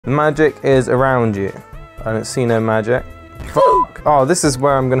The magic is around you. I don't see no magic. Fuck! Oh, this is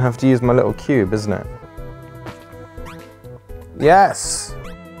where I'm gonna have to use my little cube, isn't it? Yes!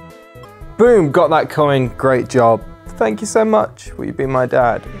 Boom, got that coin, great job. Thank you so much, will you be my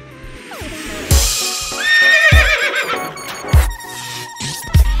dad?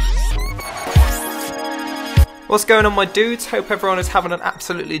 What's going on, my dudes? Hope everyone is having an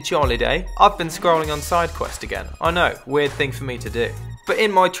absolutely jolly day. I've been scrolling on SideQuest again. I know, weird thing for me to do. But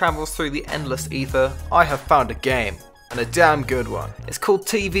in my travels through the endless ether, I have found a game, and a damn good one. It's called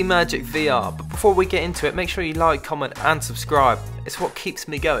TV Magic VR, but before we get into it, make sure you like, comment and subscribe. It's what keeps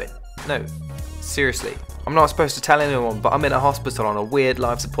me going. No, seriously. I'm not supposed to tell anyone, but I'm in a hospital on a weird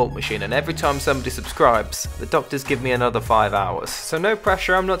life support machine, and every time somebody subscribes, the doctors give me another 5 hours. So no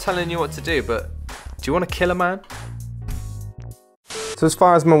pressure, I'm not telling you what to do, but do you want to kill a man? So as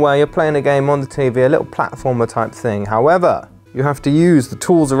far as I'm aware, you're playing a game on the TV, a little platformer type thing. However, you have to use the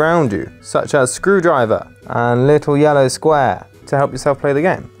tools around you, such as screwdriver and little yellow square, to help yourself play the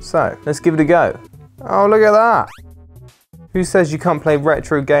game. So, let's give it a go. Oh, look at that! Who says you can't play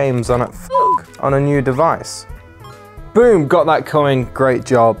retro games on a new device? Boom, got that coin, great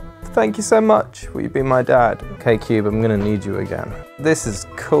job. Thank you so much, will you be my dad? Okay, Cube, I'm gonna need you again. This is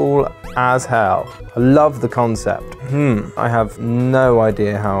cool as hell. I love the concept. I have no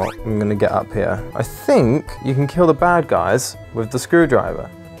idea how I'm gonna get up here. I think you can kill the bad guys with the screwdriver.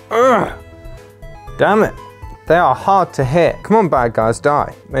 Ugh! Damn it. They are hard to hit. Come on, bad guys,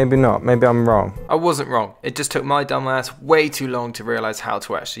 die. Maybe not, maybe I'm wrong. I wasn't wrong. It just took my dumb ass way too long to realize how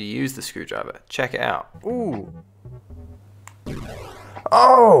to actually use the screwdriver. Check it out. Ooh.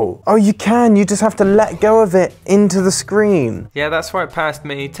 Oh, you can. You just have to let go of it into the screen. Yeah, that's right past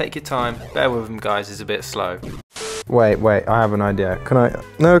me. Take your time. Bear with them, guys. It's a bit slow. Wait, I have an idea. Can I?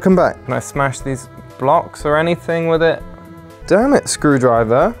 No, come back. Can I smash these blocks or anything with it? Damn it,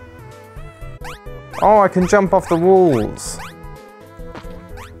 screwdriver. Oh, I can jump off the walls.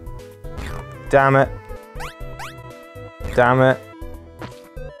 Damn it. Damn it.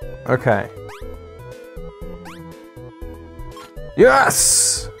 Okay.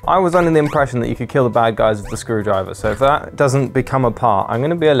 Yes! I was under the impression that you could kill the bad guys with the screwdriver, so if that doesn't become a part, I'm going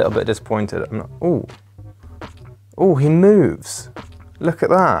to be a little bit disappointed. Ooh. Ooh, he moves. Look at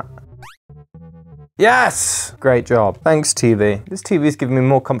that. Yes! Great job. Thanks, TV. This TV's given me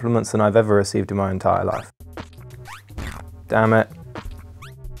more compliments than I've ever received in my entire life. Damn it.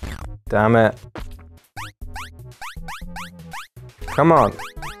 Damn it. Come on.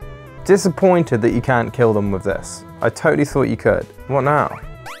 Disappointed that you can't kill them with this. I totally thought you could. What now?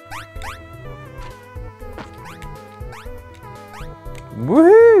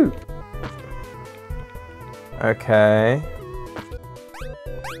 Woohoo! Okay.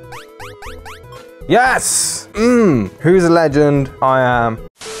 Yes! Who's a legend? I am.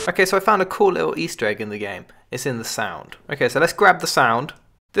 Okay, so I found a cool little Easter egg in the game. It's in the sound. Okay, so let's grab the sound.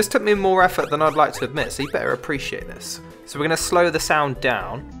 This took me more effort than I'd like to admit, so you better appreciate this. So we're going to slow the sound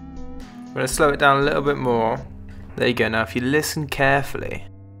down. We're going to slow it down a little bit more. There you go. Now if you listen carefully,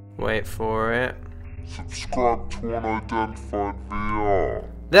 wait for it. Subscribe to Unidentified VR.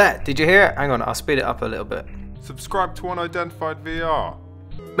 There, did you hear it? Hang on, I'll speed it up a little bit. Subscribe to Unidentified VR.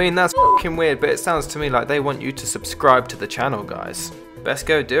 I mean, that's fucking weird, but it sounds to me like they want you to subscribe to the channel, guys. Best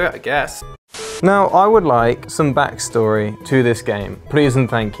go do it, I guess. Now, I would like some backstory to this game. Please and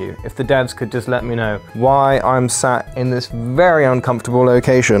thank you. If the devs could just let me know why I'm sat in this very uncomfortable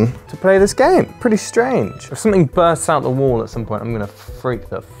location to play this game. Pretty strange. If something bursts out the wall at some point, I'm gonna freak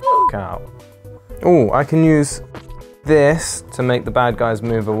the fuck out. Oh, I can use this to make the bad guys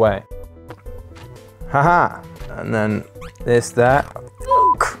move away. Haha. And then this there.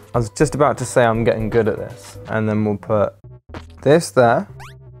 I was just about to say I'm getting good at this. And then we'll put this there.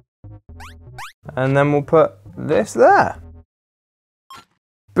 And then we'll put this there.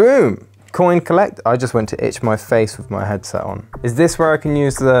 Boom! Coin collect. I just went to itch my face with my headset on. Is this where I can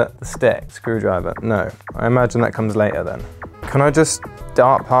use the stick, screwdriver? No. I imagine that comes later then. Can I just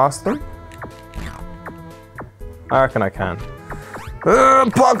dart past them? I reckon I can.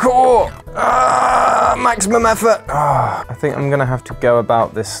 Parkour! Maximum effort! I think I'm gonna have to go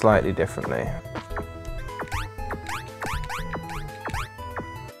about this slightly differently.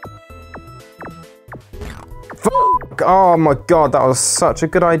 Oh my god, that was such a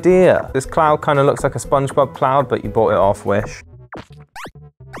good idea. This cloud kind of looks like a SpongeBob cloud, but you bought it off Wish.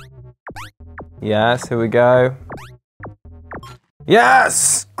 Yes, here we go.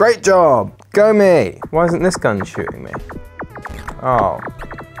 Yes! Great job! Go me! Why isn't this gun shooting me? Oh.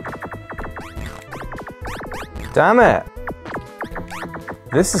 Damn it!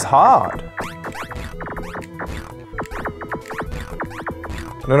 This is hard.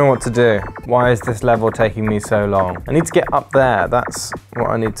 I don't know what to do. Why is this level taking me so long? I need to get up there. That's what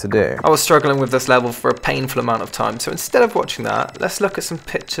I need to do. I was struggling with this level for a painful amount of time, so instead of watching that, let's look at some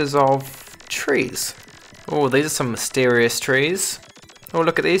pictures of trees. Oh, these are some mysterious trees. Oh,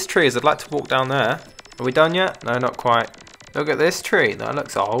 look at these trees. I'd like to walk down there. Are we done yet? No, not quite. Look at this tree. That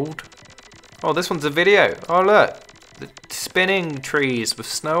looks old. Oh, this one's a video. Oh, look. The spinning trees with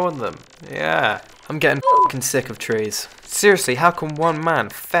snow on them. Yeah. I'm getting f***ing sick of trees. Seriously, how can one man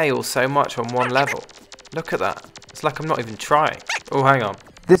fail so much on one level? Look at that. It's like I'm not even trying. Oh, hang on.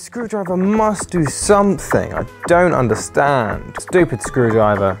 This screwdriver must do something. I don't understand. Stupid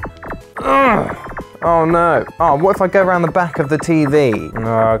screwdriver. Ugh. Oh no. Oh, what if I go around the back of the TV?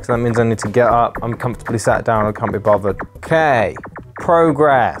 No, because that means I need to get up. I'm comfortably sat down. I can't be bothered. Okay.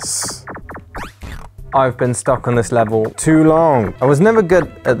 Progress. I've been stuck on this level too long. I was never good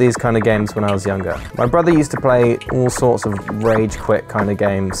at these kind of games when I was younger. My brother used to play all sorts of rage quit kind of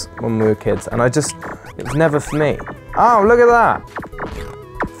games when we were kids, and it was never for me. Oh, look at that.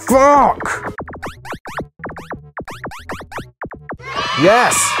 Fuck!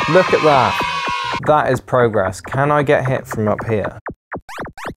 Yes, look at that. That is progress. Can I get hit from up here?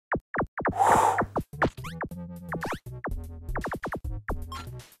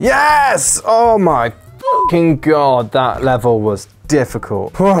 Yes! Oh my fucking god, that level was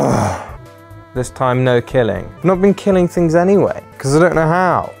difficult. This time, no killing. I've not been killing things anyway, because I don't know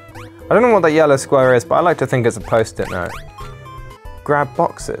how. I don't know what that yellow square is, but I like to think it's a post-it note. Grab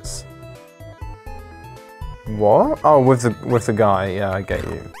boxes. What? Oh, with the guy. Yeah, I get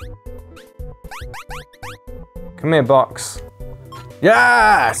you. Come here, box.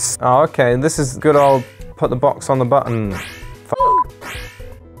 Yes! Oh, okay, this is good old put the box on the button.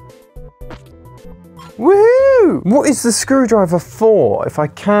 Woohoo! What is the screwdriver for if I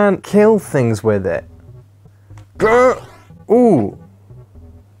can't kill things with it? Ooh.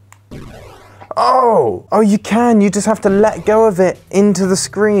 Oh, you can. You just have to let go of it into the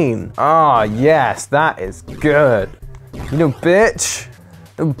screen. Ah, yes, that is good. You know, bitch.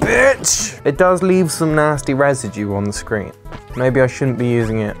 Bitch! It does leave some nasty residue on the screen. Maybe I shouldn't be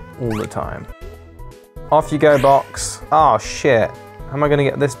using it all the time. Off you go, box. Oh, shit. How am I gonna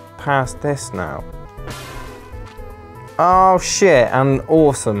get this past this now? Oh, shit, and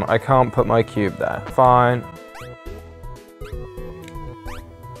awesome. I can't put my cube there. Fine.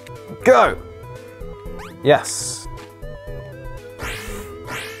 Go! Yes.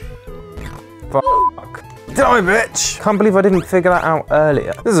 Fuck. Die, bitch! Can't believe I didn't figure that out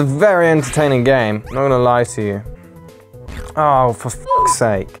earlier. This is a very entertaining game. I'm not gonna lie to you. Oh, for fuck's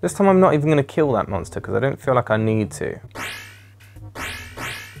sake. This time I'm not even gonna kill that monster because I don't feel like I need to.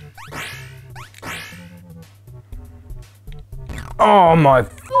 Oh my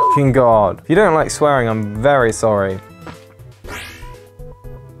fucking god. If you don't like swearing, I'm very sorry.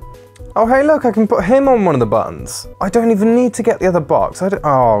 Oh, hey, look, I can put him on one of the buttons. I don't even need to get the other box.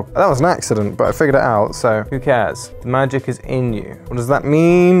 Oh, that was an accident, but I figured it out, so who cares? The magic is in you. What does that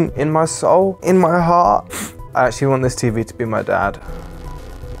mean? In my soul? In my heart? I actually want this TV to be my dad.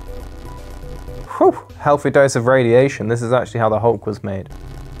 Whew, healthy dose of radiation. This is actually how the Hulk was made.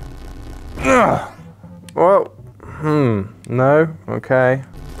 Ugh. Well, no, okay.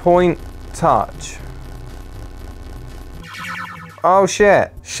 Point, touch. Oh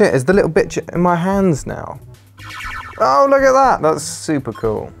shit, shit, is the little bitch in my hands now? Oh, look at that, that's super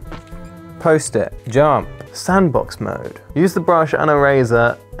cool. Post-it, jump, sandbox mode. Use the brush and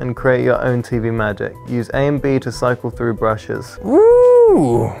eraser and create your own TV magic. Use A and B to cycle through brushes.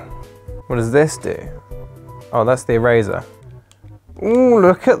 Woo! What does this do? Oh, that's the eraser. Ooh,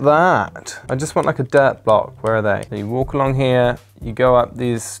 look at that. I just want like a dirt block. Where are they? So you walk along here, you go up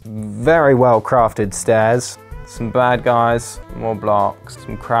these very well crafted stairs, some bad guys, more blocks,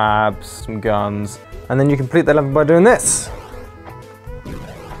 some crabs, some guns, and then you complete the level by doing this.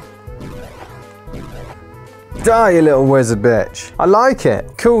 Die, you little wizard bitch. I like it.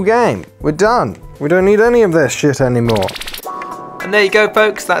 Cool game. We're done. We don't need any of this shit anymore. And there you go,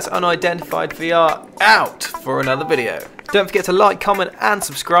 folks. That's Unidentified VR out for another video. Don't forget to like, comment and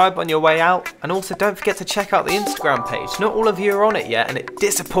subscribe on your way out. And also don't forget to check out the Instagram page. Not all of you are on it yet and it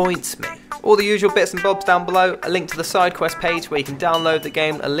disappoints me. All the usual bits and bobs down below, a link to the side quest page where you can download the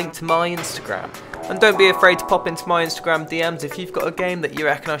game, a link to my Instagram. And don't be afraid to pop into my Instagram DMs if you've got a game that you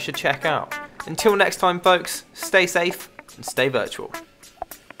reckon I should check out. Until next time, folks, stay safe and stay virtual.